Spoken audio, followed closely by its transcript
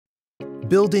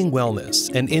Building wellness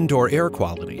and indoor air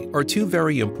quality are two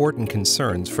very important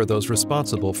concerns for those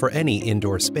responsible for any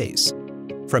indoor space.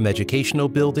 From educational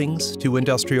buildings to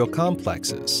industrial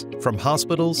complexes, from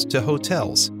hospitals to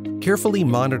hotels, carefully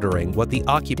monitoring what the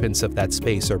occupants of that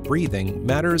space are breathing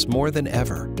matters more than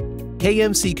ever.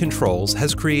 KMC Controls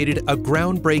has created a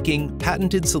groundbreaking,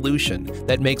 patented solution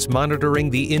that makes monitoring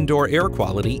the indoor air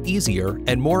quality easier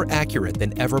and more accurate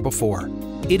than ever before.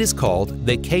 It is called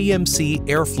the KMC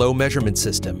Airflow Measurement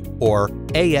System, or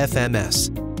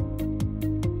AFMS.